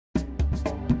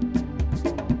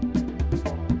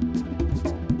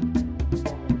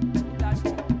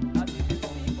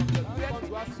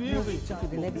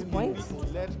the next point.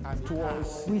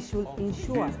 We should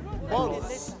ensure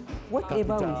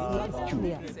whatever we see is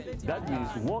clear. That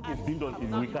means work is being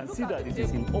done. We can see that it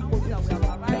is in opposite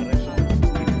direction.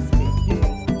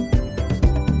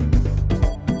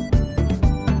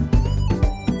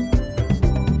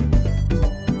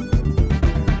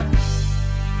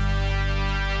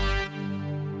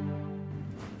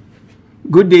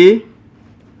 Good day,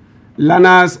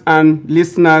 learners and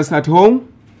listeners at home.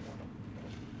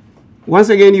 Once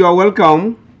again, you are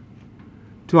welcome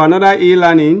to another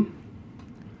e-learning.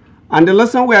 And the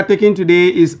lesson we are taking today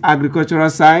is agricultural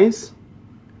science.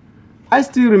 I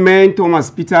still remain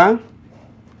Thomas Peter.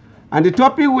 And the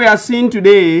topic we are seeing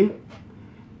today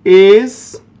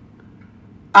is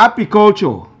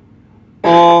apiculture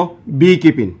or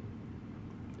beekeeping.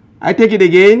 I take it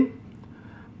again,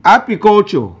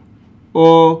 apiculture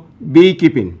or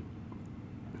beekeeping.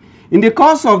 In the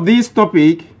course of this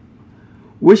topic,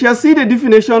 we shall see the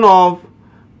definition of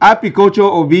apiculture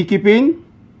or beekeeping.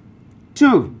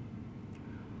 2.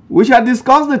 We shall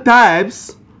discuss the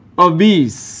types of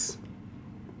bees.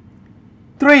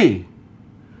 3.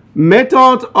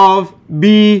 Method of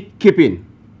beekeeping.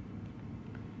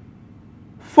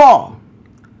 4.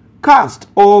 Caste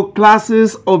or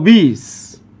classes of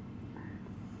bees.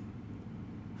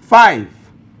 5.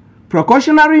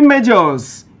 Precautionary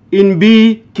measures in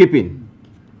beekeeping.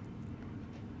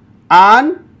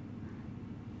 And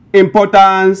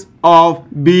importance of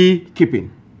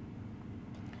beekeeping.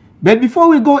 But before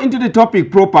we go into the topic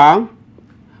proper,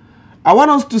 I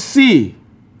want us to see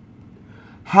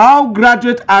how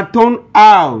graduates are turned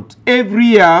out every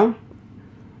year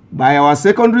by our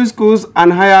secondary schools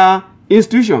and higher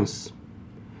institutions.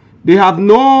 They have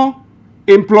no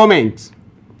employment.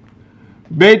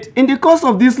 But in the course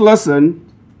of this lesson,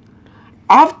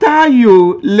 after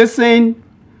you listen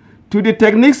to the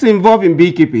techniques involved in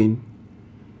beekeeping,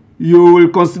 you will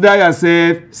consider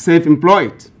yourself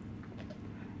self-employed.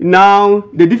 Now,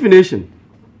 the definition.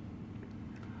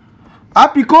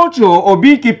 Apiculture or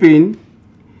beekeeping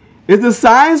is the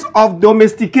science of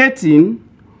domesticating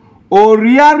or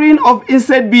rearing of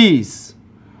insect bees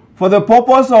for the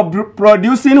purpose of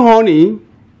producing honey,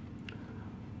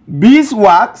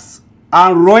 beeswax,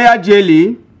 and royal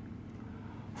jelly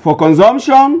for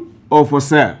consumption or for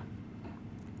sale.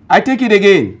 I take it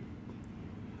again.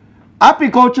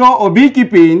 Apiculture or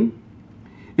beekeeping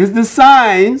is the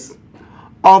science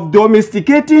of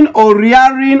domesticating or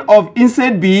rearing of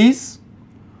insect bees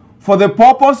for the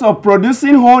purpose of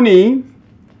producing honey,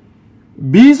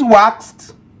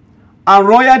 beeswax, and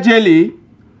royal jelly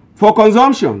for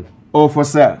consumption or for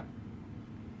sale.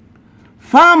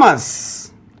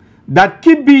 Farmers that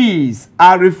keep bees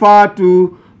are referred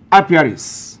to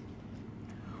apiaries.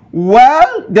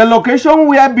 Well, the location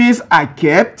where bees are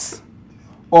kept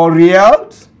or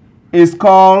reared is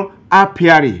called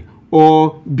apiary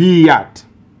or bee yard.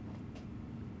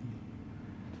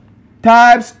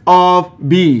 Types of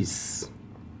bees.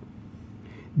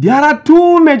 There are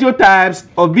two major types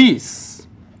of bees,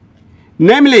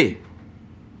 namely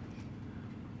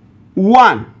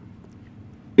 1.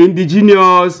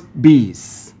 Indigenous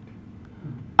bees,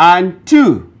 and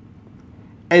 2.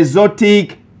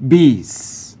 Exotic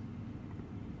bees.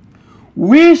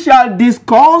 We shall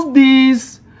discuss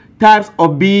these types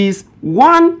of bees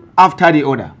one after the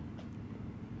other.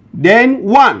 Then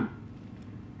 1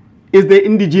 is the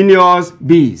indigenous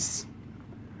bees.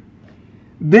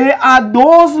 They are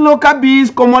those local bees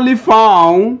commonly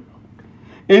found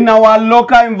in our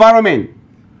local environment,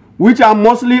 which are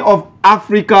mostly of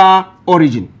Africa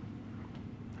origin.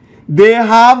 They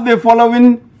have the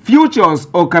following features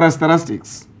or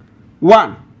characteristics.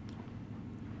 1.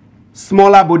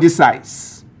 Smaller body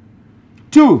size.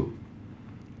 2.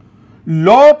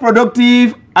 Low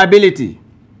productive ability.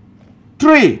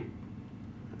 3.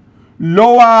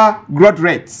 Lower growth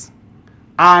rates.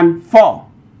 And 4.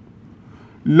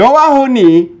 Lower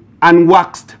honey and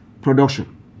wax production.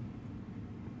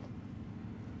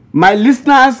 My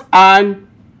listeners and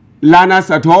learners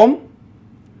at home,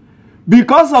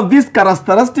 because of these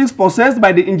characteristics possessed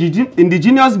by the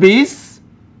indigenous bees,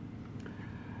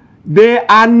 they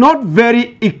are not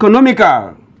very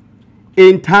economical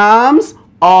in terms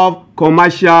of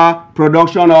commercial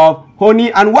production of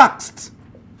honey and wax.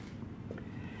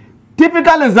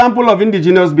 Typical example of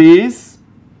indigenous bees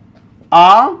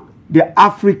are the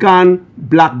African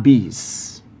black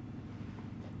bees.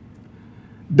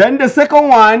 Then the second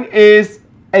one is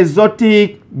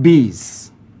exotic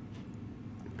bees.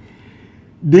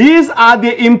 These are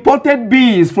the imported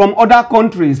bees from other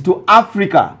countries to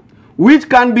Africa, which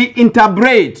can be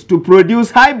interbred to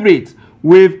produce hybrids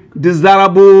with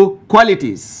desirable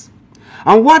qualities.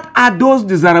 And what are those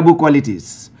desirable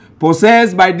qualities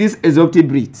possessed by these exotic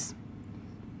breeds?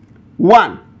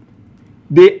 1.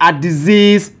 They are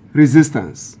disease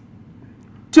resistance.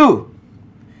 2.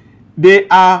 They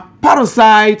are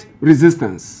parasite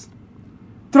resistance.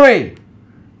 3.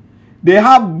 They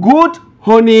have good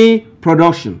honey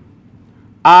production.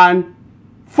 And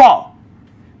 4.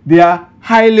 They are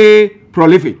highly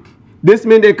prolific. This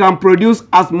means they can produce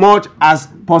as much as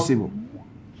possible.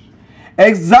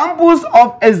 Examples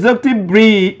of exotic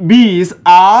bees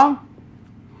are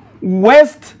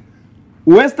western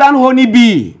honey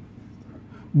bee,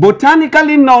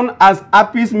 botanically known as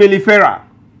Apis mellifera.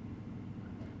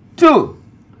 2.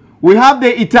 We have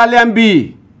the Italian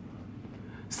bee,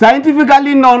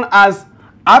 scientifically known as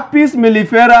Apis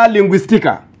mellifera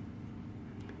linguistica.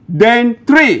 Then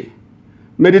 3.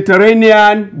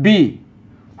 Mediterranean bee,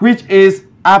 which is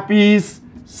Apis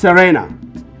cerana.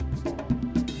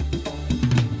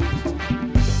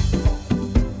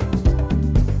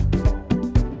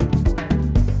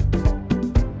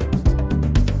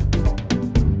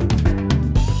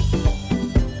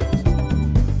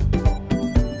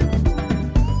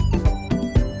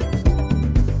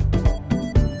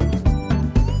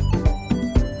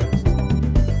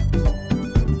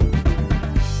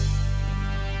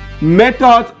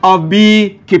 Methods of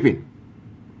beekeeping.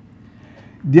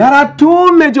 There are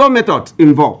 2 major methods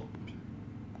involved.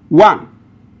 1.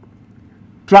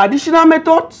 Traditional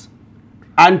methods,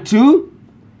 and 2.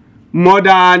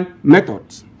 Modern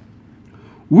methods.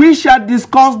 We shall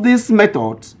discuss these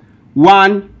methods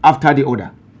one after the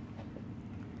other.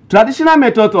 Traditional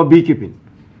methods of beekeeping.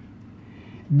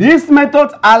 These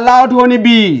methods allowed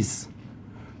honeybees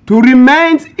to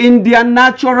remain in their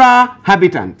natural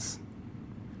habitats,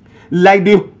 like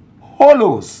the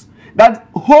holes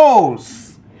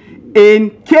in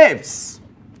caves,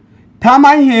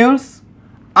 termite hills,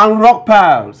 and rock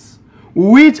piles,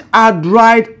 which are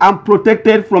dried and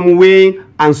protected from wind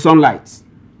and sunlight.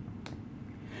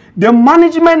 The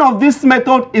management of this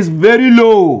method is very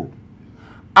low,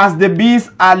 as the bees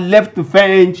are left to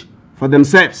fend for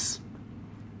themselves.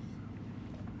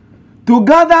 To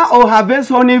gather or harvest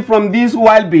honey from these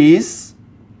wild bees,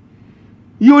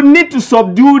 you need to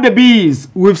subdue the bees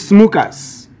with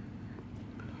smokers,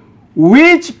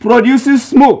 which produces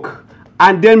smoke,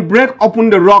 and then break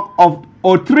open the rock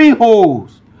or 3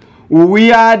 holes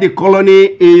where the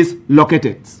colony is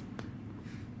located.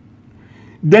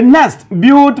 The nest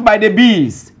built by the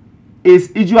bees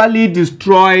is usually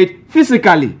destroyed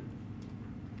physically.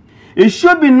 It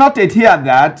should be noted here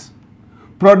that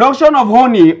production of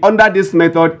honey under this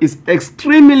method is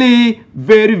extremely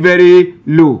very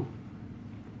low.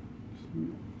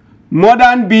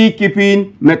 Modern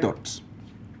beekeeping methods.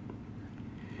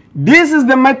 This is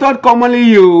the method commonly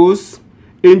used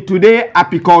in today's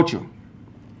apiculture,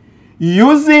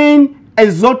 using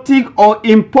exotic or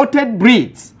imported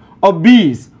breeds of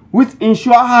bees which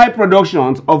ensure high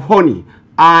productions of honey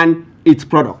and its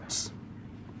products.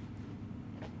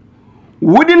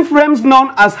 Wooden frames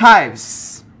known as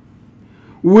hives,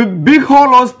 with big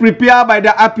hollows prepared by the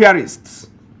apiarists,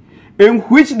 in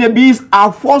which the bees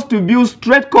are forced to build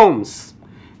straight combs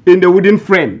in the wooden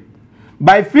frame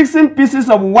by fixing pieces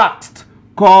of wax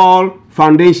called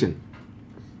foundation,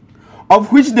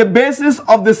 of which the bases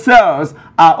of the cells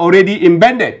are already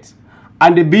embedded,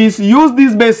 and the bees use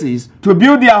these bases to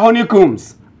build their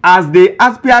honeycombs as the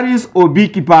apiarist or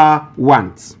beekeeper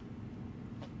wants.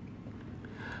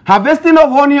 Harvesting of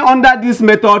honey under this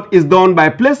method is done by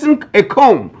placing a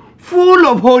comb full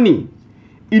of honey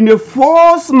in a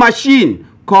force machine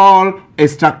called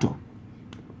extractor.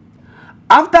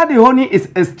 After the honey is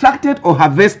extracted or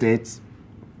harvested,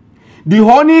 the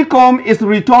honeycomb is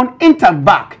returned intact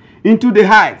back into the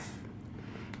hive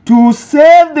to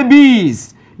save the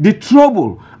bees the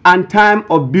trouble and time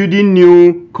of building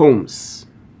new combs.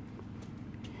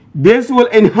 This will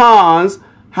enhance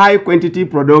high quantity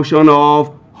production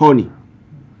of honey.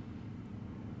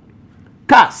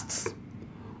 Castes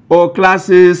or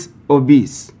classes of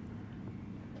bees.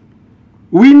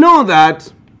 We know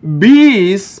that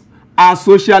bees are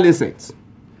social insects.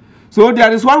 So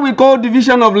there is what we call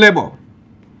division of labor.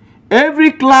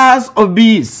 Every class of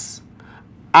bees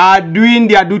are doing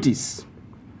their duties,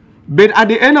 but at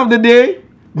the end of the day,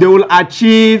 they will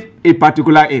achieve a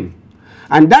particular aim.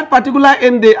 And that particular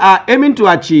aim they are aiming to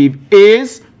achieve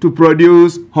is to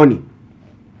produce honey.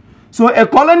 So a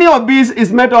colony of bees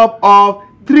is made up of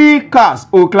 3 castes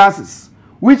or classes,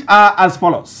 which are as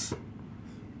follows.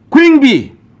 Queen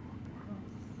bee.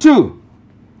 2.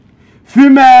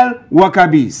 Female worker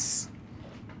bees.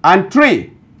 And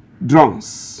 3.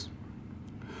 Drones.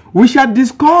 We shall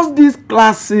discuss these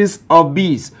classes of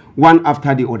bees one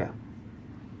after the other.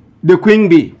 The queen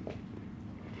bee.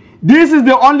 This is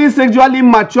the only sexually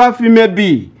mature female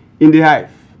bee in the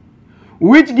hive,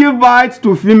 which give birth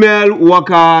to female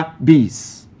worker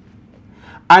bees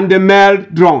and the male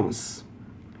drones.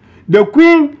 The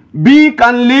queen bee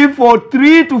can live for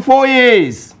 3 to 4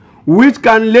 years, which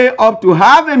can lay up to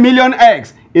 500,000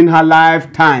 eggs in her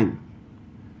lifetime.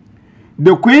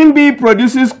 The queen bee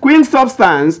produces queen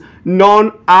substance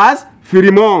known as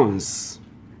pheromones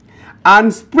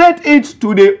and spread it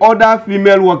to the other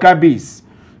female worker bees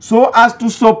so as to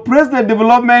suppress the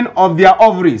development of their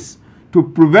ovaries to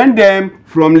prevent them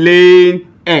from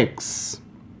laying eggs.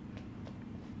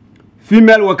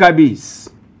 Female worker bees.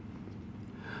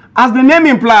 As the name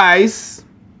implies,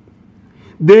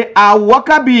 they are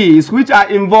worker bees which are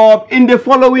involved in the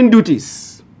following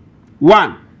duties.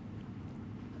 1.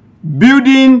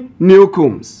 Building new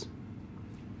combs.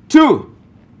 2.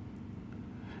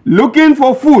 Looking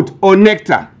for food or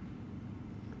nectar.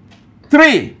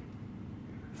 3.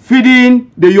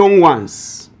 Feeding the young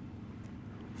ones.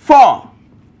 4.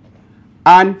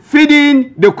 And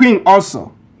feeding the queen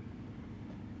also.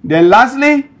 Then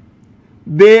lastly,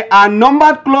 they are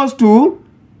numbered close to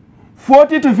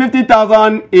 40 to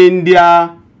 50,000 in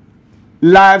their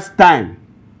lifetime.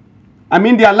 I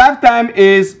mean, their lifetime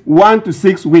is 1 to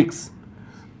 6 weeks.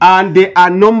 And they are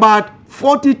numbered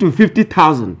 40 to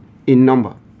 50,000 in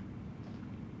number.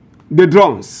 The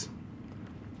drones.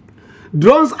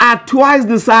 Drones are twice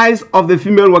the size of the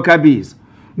female worker bees,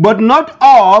 but not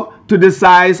up to the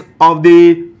size of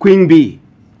the queen bee.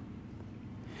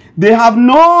 They have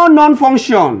no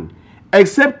non-function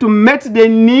except to mate the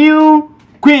new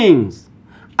queens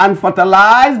and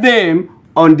fertilize them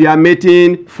on their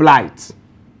mating flight.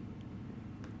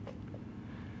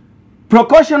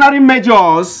 Precautionary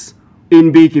measures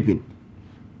in beekeeping.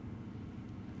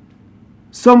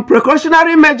 Some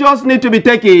precautionary measures need to be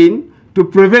taken to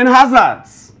prevent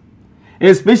hazards,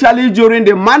 especially during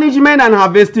the management and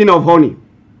harvesting of honey.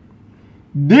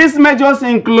 These measures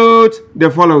include the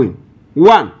following.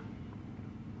 1.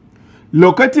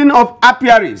 Locating of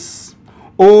apiaries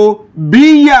or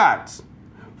bee yards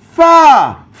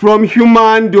far from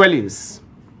human dwellings.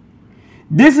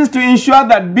 This is to ensure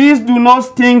that bees do not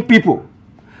sting people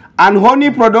and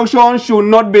honey production should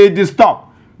not be disturbed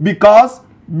because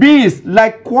bees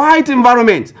like quiet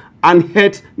environment and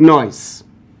hate noise.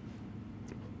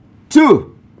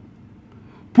 2.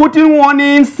 Putting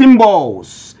warning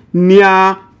symbols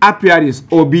near apiaries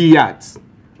or bee yards.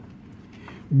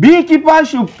 Beekeepers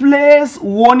should place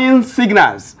warning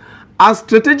signals at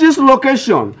strategic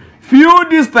location few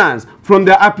distance from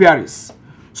the apiaries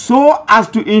so as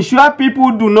to ensure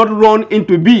people do not run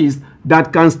into bees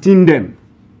that can sting them.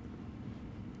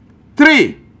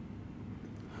 3.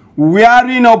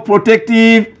 Wearing of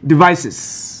protective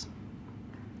devices.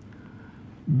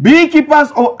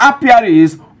 Beekeepers or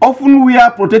apiaries often wear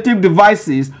protective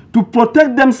devices to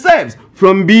protect themselves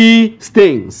from bee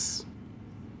stings.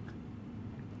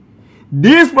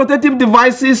 These protective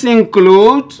devices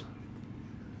include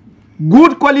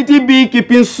good quality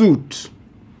beekeeping suit,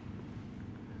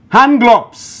 hand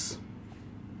gloves,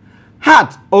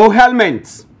 hat or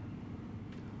helmet,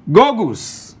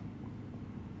 goggles,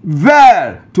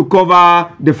 veil to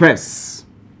cover the face.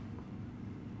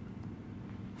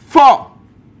 4.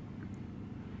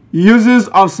 Uses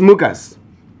of smokers.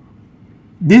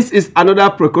 This is another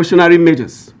precautionary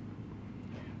measures.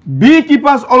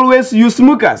 Beekeepers always use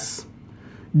smokers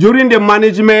during the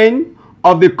management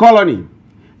of the colony,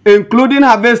 including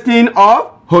harvesting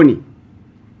of honey.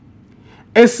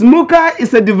 A smoker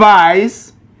is a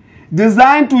device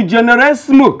designed to generate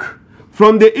smoke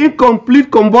from the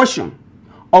incomplete combustion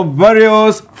of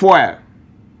various fuel.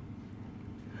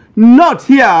 Note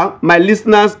here, my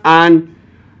listeners and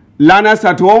learners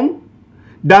at home,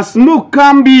 that smoke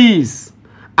can be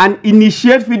an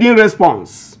initiate feeding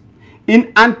response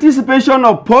in anticipation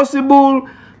of possible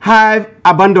hive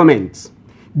abandonment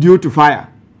due to fire.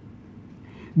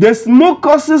 The smoke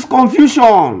causes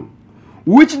confusion,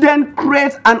 which then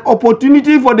creates an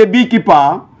opportunity for the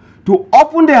beekeeper to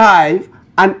open the hive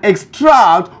and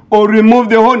extract or remove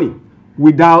the honey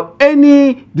without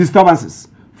any disturbances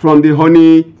from the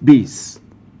honey bees.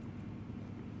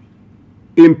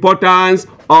 Importance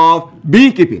of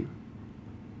beekeeping.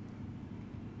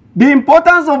 The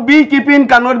importance of beekeeping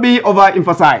cannot be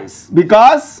overemphasized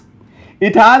because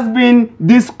it has been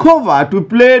discovered to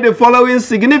play the following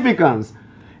significance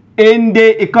in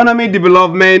the economic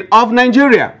development of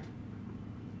Nigeria.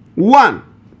 1.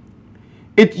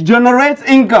 It generates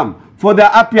income for the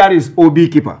apiarist or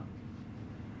beekeeper.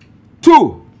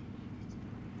 2.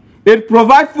 It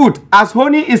provides food as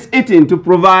honey is eaten to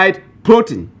provide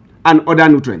protein and other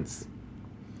nutrients.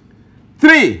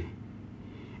 3,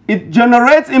 it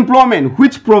generates employment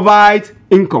which provides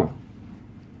income.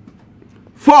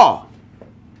 4,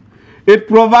 it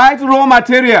provides raw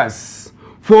materials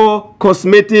for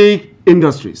cosmetic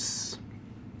industries.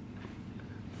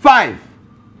 5,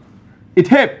 it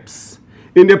helps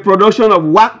in the production of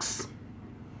wax,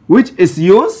 which is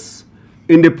used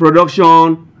in the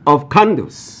production of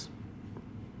candles.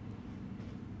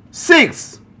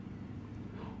 6,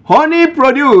 honey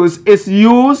produce is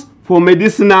used for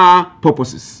medicinal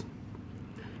purposes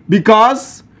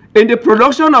because in the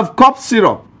production of cough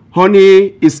syrup,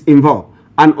 honey is involved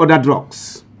and other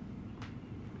drugs.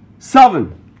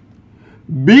 7,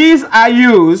 bees are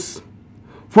used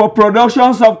for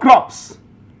productions of crops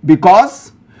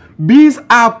because bees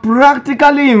are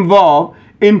practically involved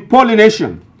in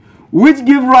pollination, which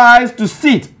give rise to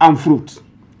seed and fruit.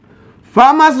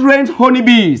 Farmers rent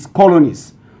honeybees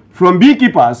colonies from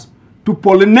beekeepers to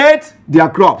pollinate their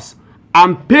crops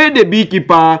and pay the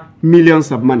beekeeper millions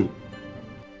of money.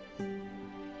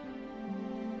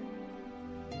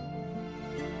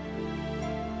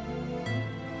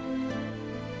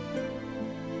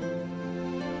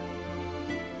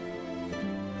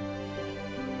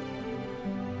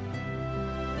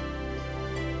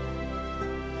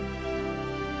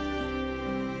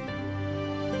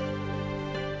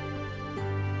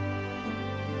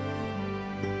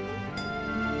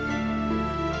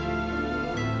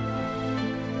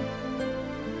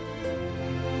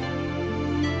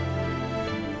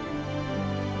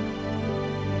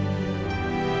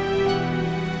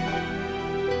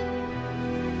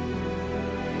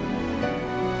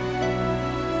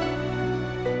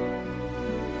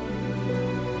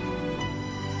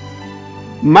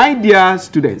 My dear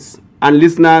students and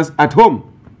listeners at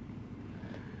home,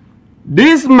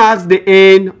 this marks the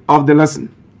end of the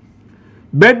lesson.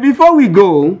 But before we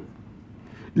go,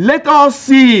 let us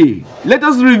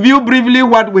review briefly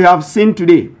what we have seen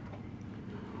today.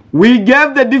 We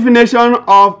gave the definition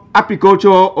of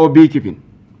apiculture or beekeeping,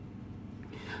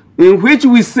 in which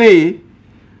we said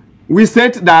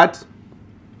that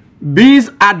bees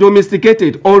are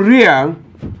domesticated or reared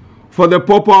for the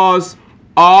purpose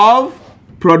of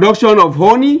production of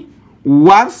honey,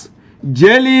 wax,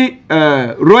 jelly,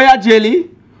 royal jelly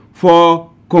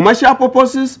for commercial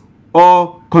purposes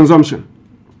or consumption.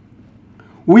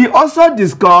 We also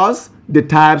discussed the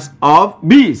types of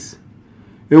bees,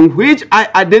 in which I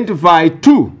identified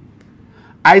 2.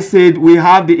 I said we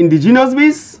have the indigenous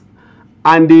bees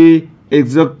and the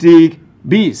exotic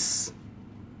bees.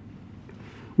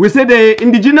 We said the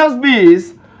indigenous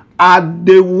bees are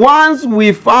the ones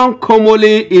we found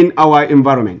commonly in our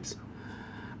environment.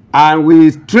 And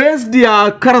we trace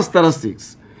their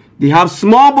characteristics. They have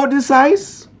small body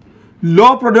size,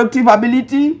 low productive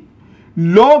ability,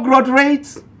 low growth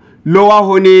rates, lower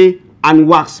honey and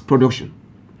wax production.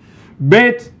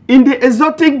 But in the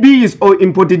exotic bees or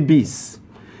imported bees,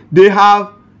 they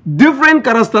have different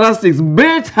characteristics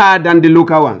better than the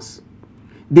local ones.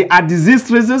 They are disease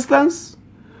resistance,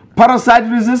 parasite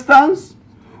resistance,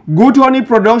 good honey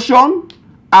production,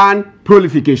 and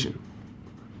prolification.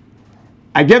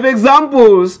 I gave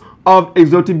examples of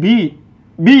exotic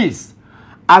bees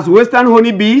as Western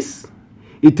honey bees,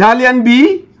 Italian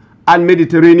bee, and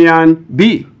Mediterranean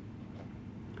bee.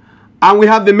 And we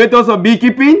have the methods of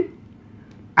beekeeping.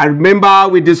 I remember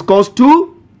we discussed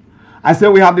 2. I said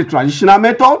we have the traditional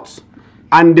methods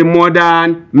and the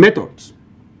modern methods.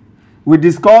 We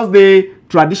discussed the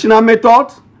traditional method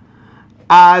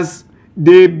as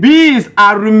the bees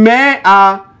are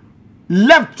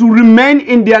left to remain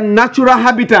in their natural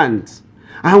habitats.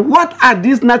 And what are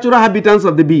these natural habitats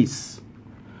of the bees?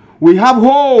 We have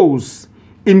holes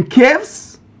in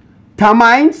caves,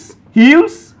 termites,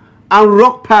 hills, and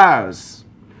rock piles,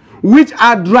 which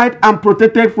are dried and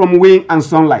protected from wind and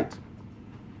sunlight.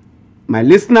 My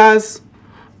listeners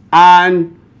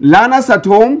and learners at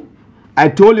home, I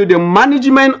told you the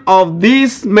management of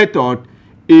this method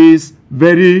is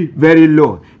very, very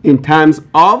low in terms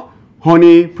of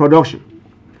honey production.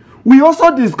 We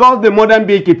also discussed the modern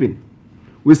beekeeping.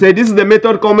 We said this is the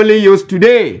method commonly used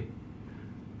today,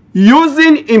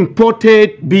 using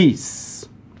imported bees,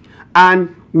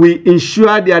 and we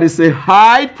ensure there is a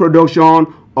high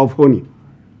production of honey.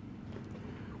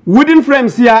 Wooden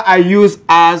frames here are used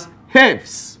as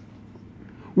hives,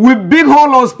 with big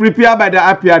hollows prepared by the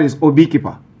apiarist or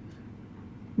beekeeper,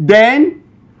 then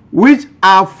which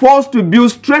are forced to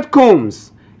build straight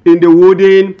combs in the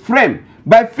wooden frame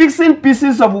by fixing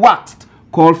pieces of wax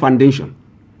called foundation.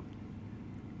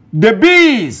 The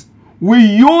bees will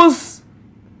use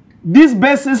these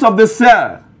bases of the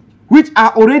cell, which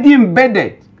are already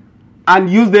embedded, and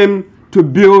use them to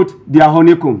build their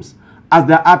honeycombs as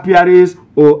the apiarist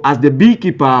or as the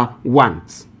beekeeper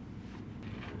wants.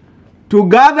 To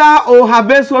gather or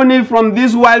harvest honey from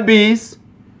these wild bees,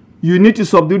 you need to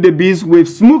subdue the bees with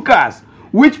smokers,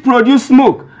 which produce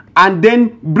smoke, and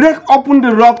then break open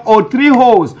the rock or tree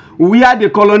holes where the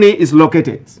colony is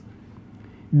located.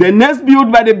 The nest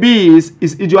built by the bees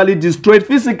is usually destroyed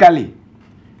physically.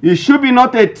 It should be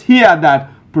noted here that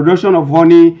production of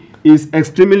honey is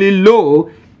extremely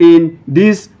low in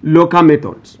these local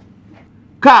methods.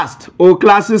 Caste or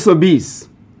classes of bees.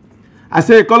 I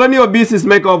say a colony of bees is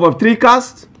made up of 3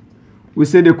 castes. We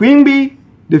say the queen bee,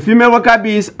 the female worker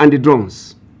bees, and the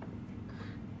drones.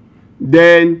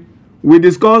 Then we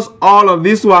discuss all of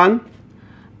this one.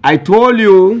 I told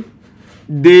you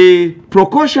the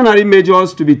precautionary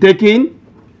measures to be taken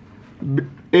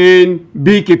in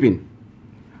beekeeping.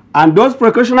 And those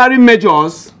precautionary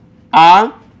measures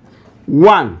are: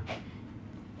 1.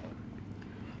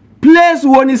 Place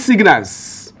warning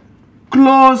signals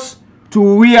close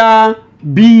to where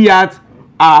bee yards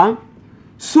are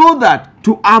so that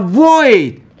to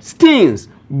avoid stings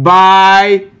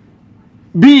by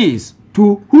bees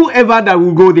to whoever that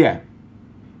will go there.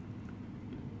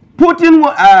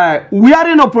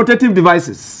 Wearing of protective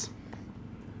devices.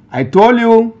 I told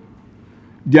you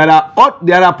there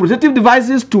are protective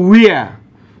devices to wear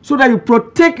so that you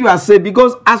protect yourself,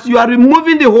 because as you are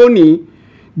removing the honey,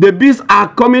 the bees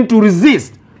are coming to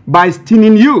resist by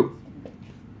stinging you.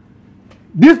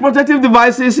 These protective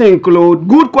devices include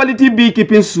good quality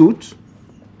beekeeping suit,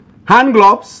 hand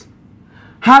gloves,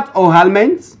 hat or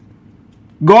helmets,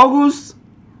 goggles,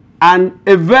 and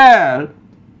a veil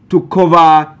to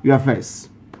cover your face.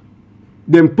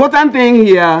 The important thing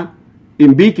here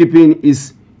in beekeeping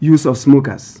is use of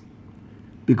smokers,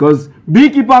 because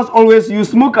beekeepers always use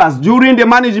smokers during the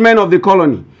management of the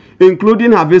colony,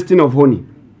 including harvesting of honey.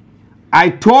 I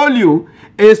told you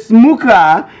a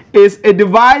smoker is a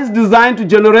device designed to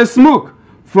generate smoke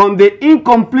from the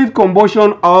incomplete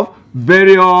combustion of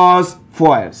various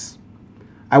fuels.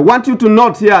 I want you to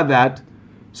note here that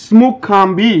smoke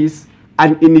can be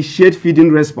an initiate feeding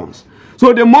response.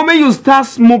 So the moment you start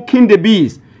smoking the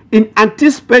bees, in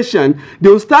anticipation, they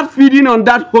will start feeding on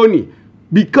that honey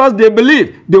because they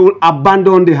believe they will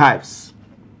abandon the hives.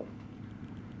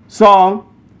 So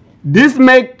this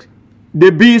makes the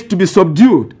bees to be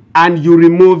subdued, and you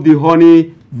remove the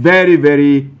honey very,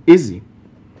 very easy.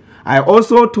 I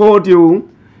also told you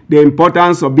the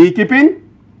importance of beekeeping.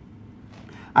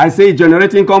 I say it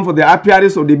generates income for the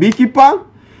apiarist or the beekeeper.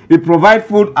 It provides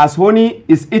food as honey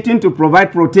is eaten to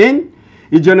provide protein.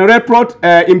 It generates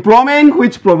employment,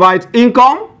 which provides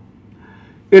income.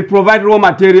 It provides raw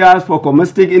materials for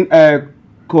domestic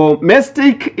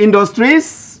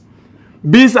industries.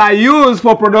 Bees are used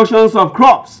for productions of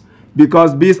crops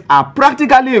because bees are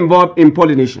practically involved in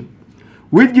pollination,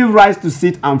 which give rise to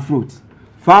seed and fruit.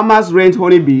 Farmers rent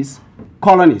honeybees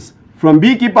colonies from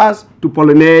beekeepers to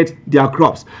pollinate their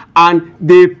crops, and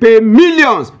they pay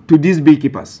millions to these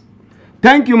beekeepers.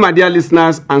 Thank you, my dear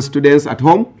listeners and students at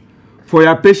home, for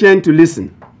your patience to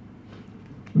listen.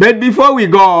 But before we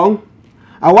go,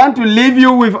 I want to leave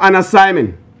you with an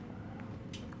assignment.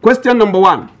 Question number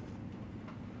 1.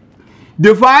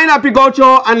 Define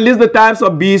apiculture and list the types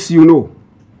of bees you know.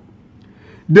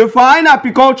 Define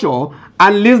apiculture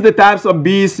and list the types of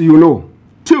bees you know.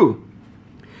 2.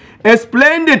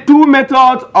 Explain the 2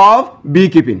 methods of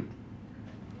beekeeping.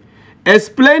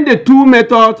 Explain the 2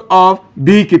 methods of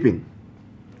beekeeping.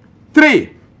 3.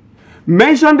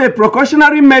 Mention the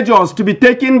precautionary measures to be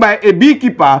taken by a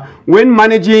beekeeper when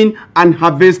managing and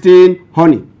harvesting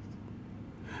honey.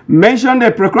 Mention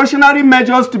the precautionary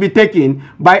measures to be taken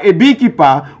by a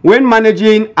beekeeper when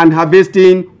managing and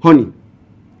harvesting honey.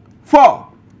 4.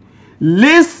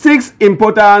 List 6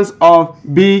 importance of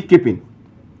beekeeping.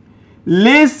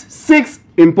 List 6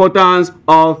 importance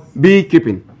of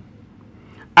beekeeping.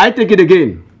 I take it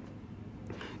again.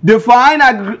 Define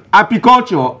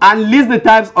apiculture and list the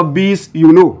types of bees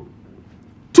you know.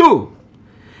 2.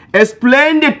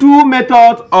 Explain the 2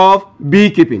 methods of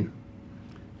beekeeping.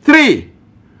 3.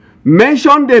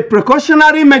 Mention the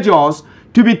precautionary measures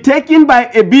to be taken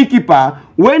by a beekeeper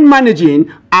when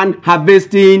managing and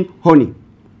harvesting honey.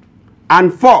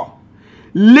 And 4.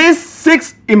 List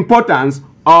 6 importance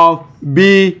of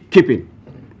beekeeping.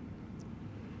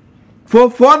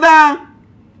 For further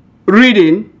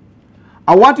reading,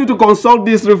 I want you to consult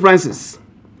these references.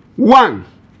 1.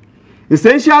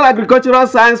 Essential Agricultural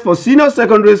Science for Senior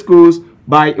Secondary Schools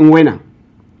by Nwena.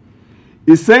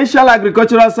 Essential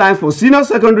Agricultural Science for Senior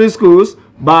Secondary Schools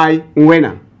by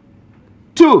Nwena.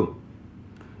 2.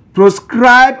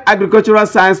 Prescribed Agricultural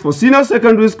Science for Senior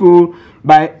Secondary School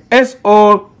by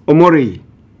S.O. Omori.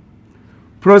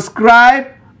 Prescribed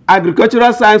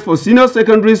Agricultural Science for Senior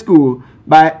Secondary School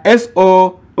by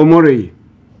S.O. Omori.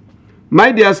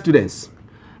 My dear students,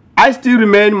 I still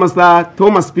remain Master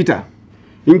Thomas Peter.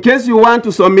 In case you want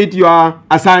to submit your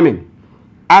assignment,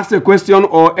 ask a question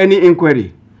or any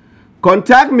inquiry,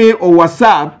 contact me or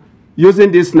WhatsApp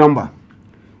using this number,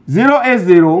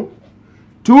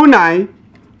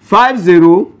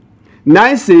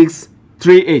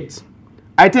 080-2950-9638.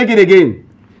 I take it again,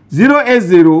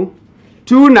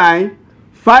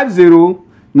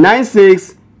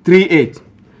 080-2950-9638.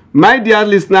 My dear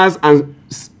listeners and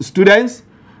students,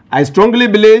 I strongly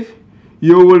believe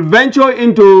you will venture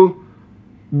into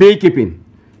beekeeping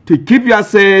to keep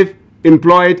yourself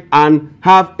employed and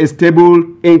have a stable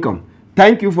income.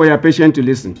 Thank you for your patience to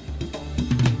listen.